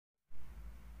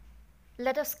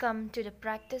Let us come to the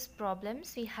practice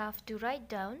problems. We have to write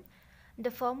down the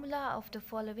formula of the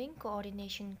following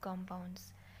coordination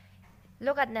compounds.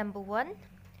 Look at number 1.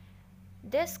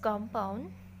 This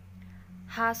compound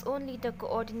has only the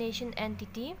coordination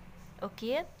entity,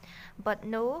 okay, but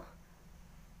no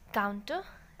counter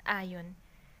ion.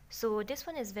 So this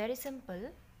one is very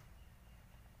simple.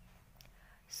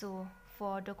 So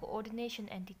for the coordination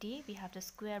entity, we have the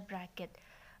square bracket.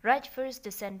 Write first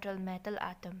the central metal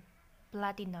atom,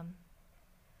 platinum,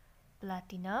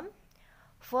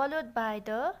 followed by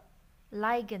the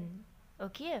ligand.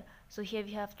 Okay, so here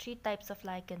we have 3 types of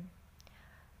ligand: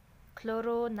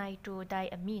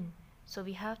 chloro-nitro-diamine. So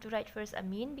we have to write first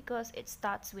amine because it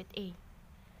starts with A.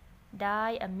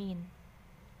 Diamine.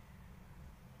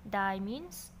 Di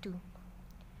means 2.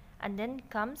 And then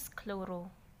comes chloro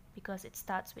because it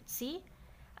starts with C.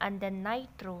 And then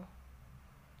nitro.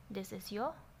 This is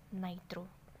your nitro.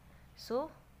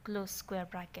 So close square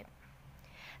bracket.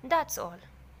 That's all.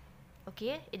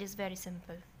 Okay, it is very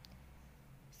simple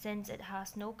since it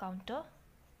has no counter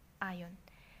ion.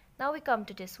 Now we come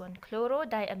to this one,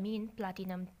 chloro-diamine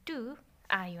platinum 2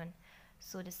 ion.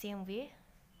 So the same way,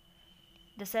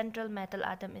 the central metal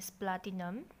atom is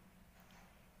platinum,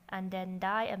 and then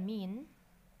diamine,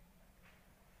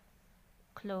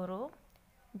 chloro,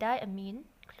 diamine,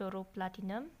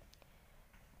 chloroplatinum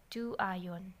 2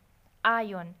 ion.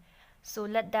 So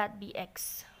let that be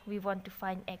X. We want to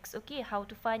find X. Okay, how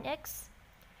to find X?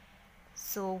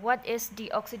 So what is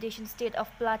the oxidation state of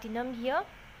platinum here?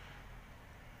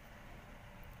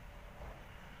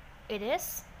 It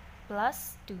is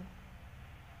 +2.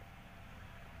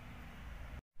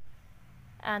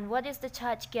 And what is the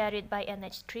charge carried by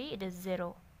NH3? It is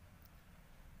 0.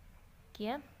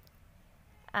 Okay.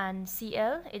 And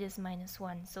Cl, it is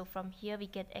 -1. So from here we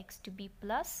get X to be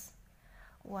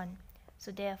 +1.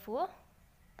 So therefore,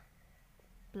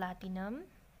 platinum.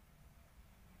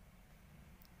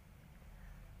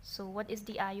 So what is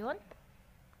the ion?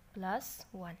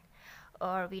 +1.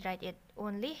 Or we write it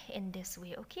only in this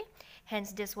way, okay?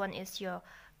 Hence this one is your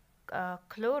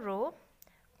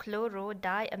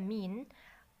chloro-diamine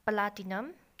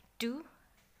platinum 2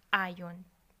 ion,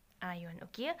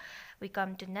 okay? We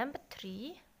come to number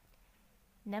 3.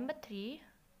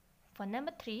 For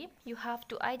number 3, you have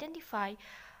to identify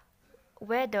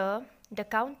whether the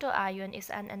counter ion is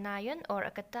an anion or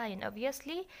a cation.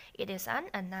 Obviously, it is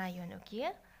an anion,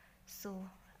 okay? So,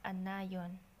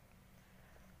 anion,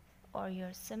 or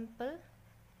your simple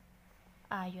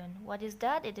ion. What is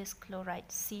that? It is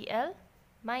chloride, Cl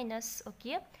minus,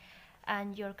 okay?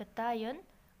 And your cation,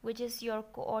 which is your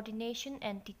coordination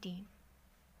entity.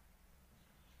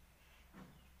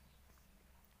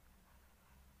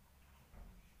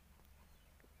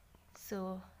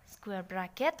 So, square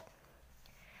bracket.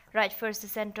 Write first the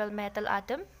central metal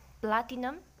atom,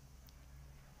 platinum,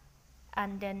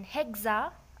 and then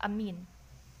hexaamine.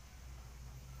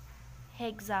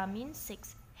 Hexa means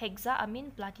 6.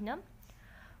 Hexaamine platinum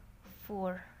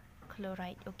 4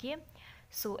 chloride, okay?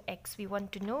 So X, we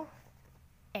want to know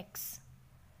X.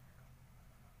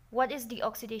 What is the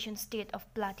oxidation state of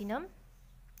platinum?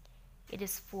 It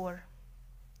is 4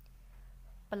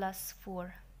 plus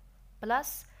 4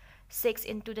 plus 6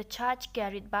 into the charge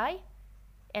carried by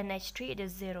NH3, it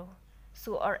is 0.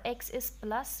 So our X is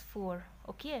 +4,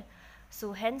 okay?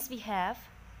 So hence we have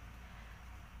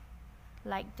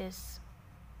like this.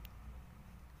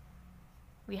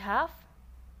 We have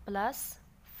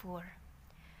 +4.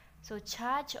 So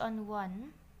charge on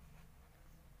 1,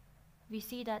 we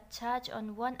see that charge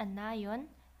on 1 anion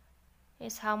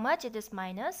is how much? It is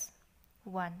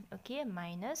 -1, okay?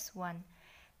 -1.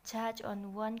 Charge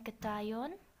on 1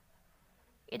 cation,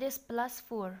 it is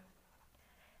 +4.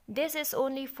 This is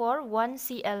only for 1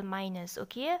 Cl minus,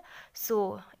 okay?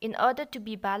 So in order to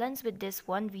be balanced with this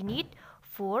one, we need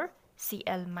 4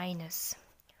 Cl minus.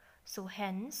 So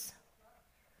hence,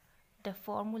 the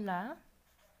formula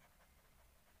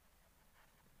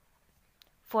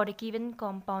for the given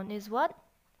compound is what?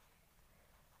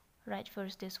 Write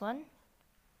first this one.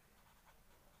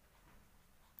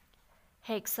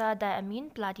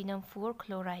 Hexadiamine platinum 4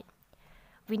 chloride.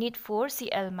 We need 4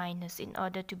 Cl minus in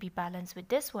order to be balanced with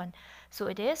this one. So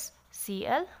it is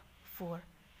Cl4.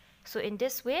 So in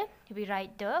this way, we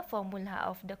write the formula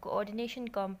of the coordination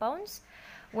compounds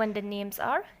when the names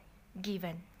are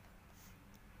given.